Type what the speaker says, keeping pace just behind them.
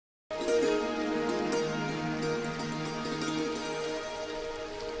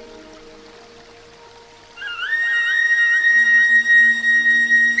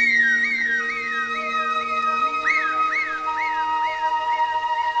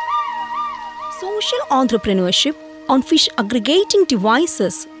Social entrepreneurship on fish aggregating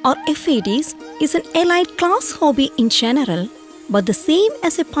devices or FADs is an elite class hobby in general, but the same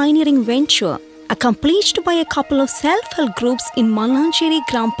as a pioneering venture accomplished by a couple of self-help groups in Mannanchery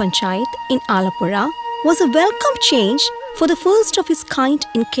Grama Panchayat in Alappuzha was a welcome change for the first of its kind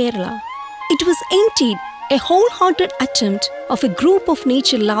in Kerala. It was indeed a wholehearted attempt of a group of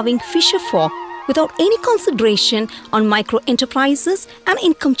nature-loving fisherfolk without any consideration on micro-enterprises and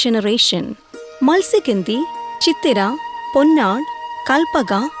income generation. Malsigandhi, Chittira, Ponnad,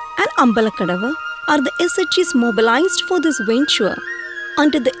 Kalpaga and Ambalakadavu are the SHGs mobilized for this venture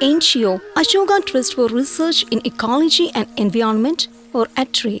under the NGO Ashoka Trust for Research in Ecology and Environment or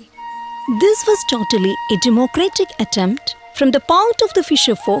ATREE. This was totally a democratic attempt from the part of the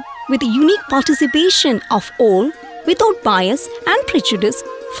fisherfolk with a unique participation of all without bias and prejudice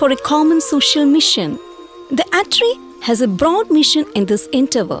for a common social mission. The ATREE has a broad mission in this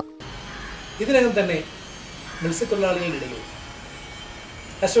endeavor. ഇതിനകം തന്നെ മത്സ്യത്തൊഴിലാളികളുടെ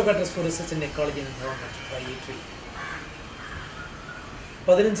Ashoka Trust for Research in Ecology and Environment ATREE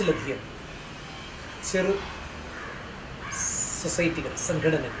 15-ലധികം ചെറു സൊസൈറ്റികൾ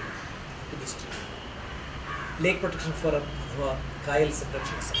സംഘടനകൾ ലേക്ക് protection forum അഥവാ കായൽ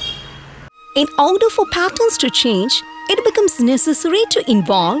സംരക്ഷണ സമിതി. In order for patterns to change, it becomes necessary to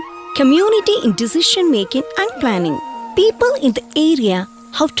involve community in decision making and planning. People in the area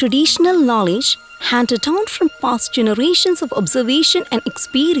have traditional knowledge handed down from past generations of observation and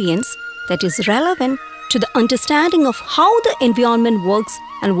experience that is relevant to the understanding of how the environment works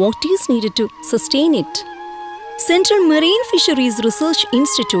and what is needed to sustain it. Central Marine Fisheries Research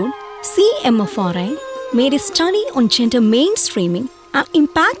Institute (CMFRI) made a study on gender mainstreaming and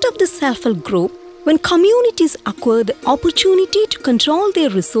impact of the self-help group when communities acquire the opportunity to control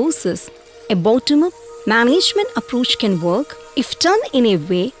their resources. A bottom-up management approach can work if done in a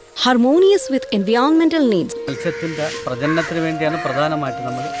way harmonious with environmental needs. മത്സ്യത്തിൻ്റെ പ്രജനനത്തിന് വേണ്ടിയാണ് പ്രധാനമായിട്ട്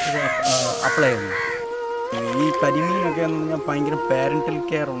നമ്മൾ ഇത് apply ചെയ്യുന്നത്. ഈ കരിമീനൊക്കെ എന്ന് പറഞ്ഞാൽ ഭയങ്കര പാരന്റൽ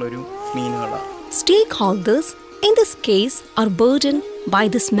കെയർ ഉള്ളൊരു മീനുകളാണ്. Stakeholders in this case are burdened by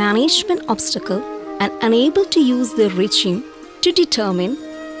this management obstacle and unable to use their regime to determine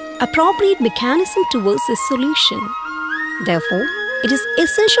appropriate mechanism towards a solution. Therefore, it is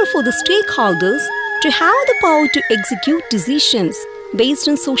essential for the stakeholders to have the power to execute decisions based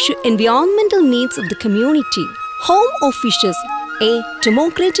on socio-environmental needs of the community. Home of Fishes, a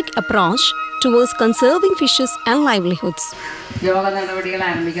democratic approach towards conserving fishes and livelihoods.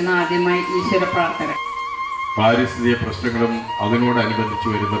 പാരിസ്ഥിതിക പ്രശ്നങ്ങളും അതിനോടനുബന്ധിച്ച്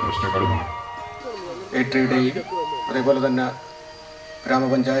വരുന്ന പ്രശ്നങ്ങളുമാണ്. ATREEയുടെയും അതേപോലെ തന്നെ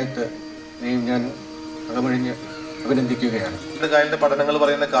ഗ്രാമപഞ്ചായത്ത് ഞാൻ അകമഴിഞ്ഞ് അഭിനന്ദിക്കുകയാണ്. കായലിന്റെ പഠനങ്ങൾ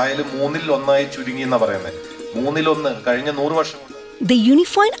പറയുന്ന കായൽ 1/3 ചുരുങ്ങി എന്നാണ് പറയുന്നത്. 1/3 കഴിഞ്ഞ 100 വർഷം. The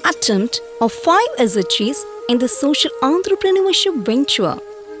unified attempt of 5 SHGs in the social entrepreneurship venture,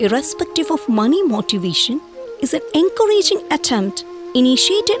 irrespective of money motivation, is an encouraging attempt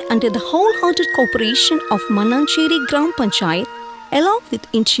initiated under the wholehearted cooperation of Mannanchery Grama Panchayat along with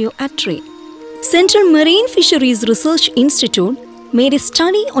NGO ATREE. Central Marine Fisheries Research Institute made a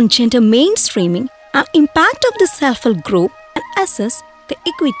study on gender mainstreaming and impact of the self-help group and assess the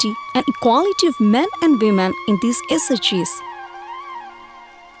equity and equality of men and women in these SHGs.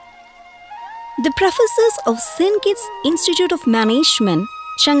 The professors of St. Kitts Institute of Management,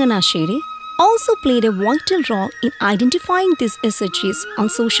 Changanasheri, also played a vital role in identifying these SHGs on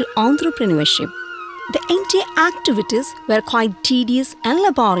social entrepreneurship. The entire activities were quite tedious and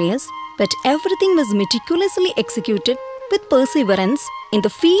laborious, but everything was meticulously executed with perseverance in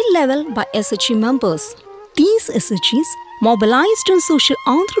the field level by SHG members. These SHGs, mobilized on social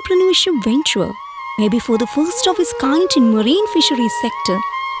entrepreneurship venture, may be for the first of its kind in marine fisheries sector,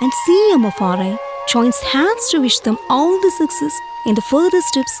 and CMFRI joins hands to wish them all the success in the further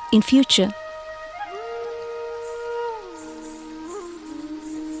steps in future.